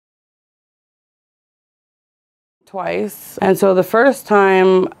twice. And so the first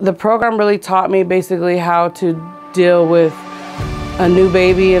time, the program really taught me basically how to deal with a new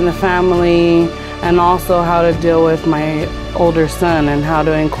baby in the family, and also how to deal with my older son and how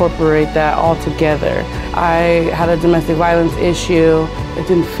to incorporate that all together. I had a domestic violence issue. It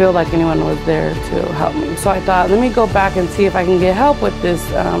didn't feel like anyone was there to help me. So I thought, let me go back and see if I can get help with this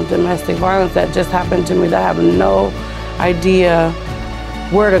domestic violence that just happened to me, that I have no idea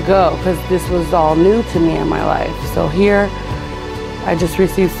where to go, because this was all new to me in my life. So here, I just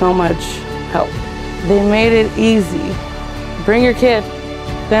received so much help. They made it easy. Bring your kid,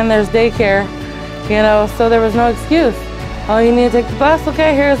 then there's daycare, you know, so there was no excuse. Oh, you need to take the bus?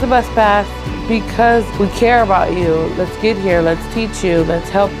 Okay, here's the bus pass. Because we care about you, let's get here, let's teach you, let's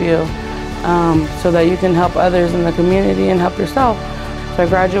help you, so that you can help others in the community and help yourself. So I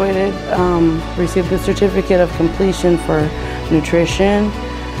graduated, received the certificate of completion for nutrition.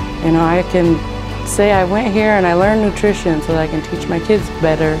 You know, I can say I went here and I learned nutrition so that I can teach my kids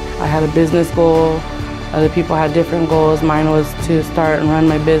better. I had a business goal. Other people had different goals. Mine was to start and run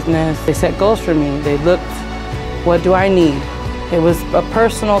my business. They set goals for me. They looked, what do I need? It was a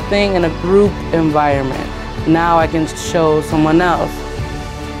personal thing in a group environment. Now I can show someone else.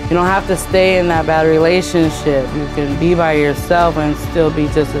 You don't have to stay in that bad relationship. You can be by yourself and still be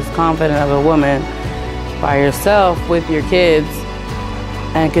just as confident of a woman by yourself with your kids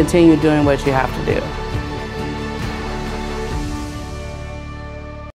and continue doing what you have to do.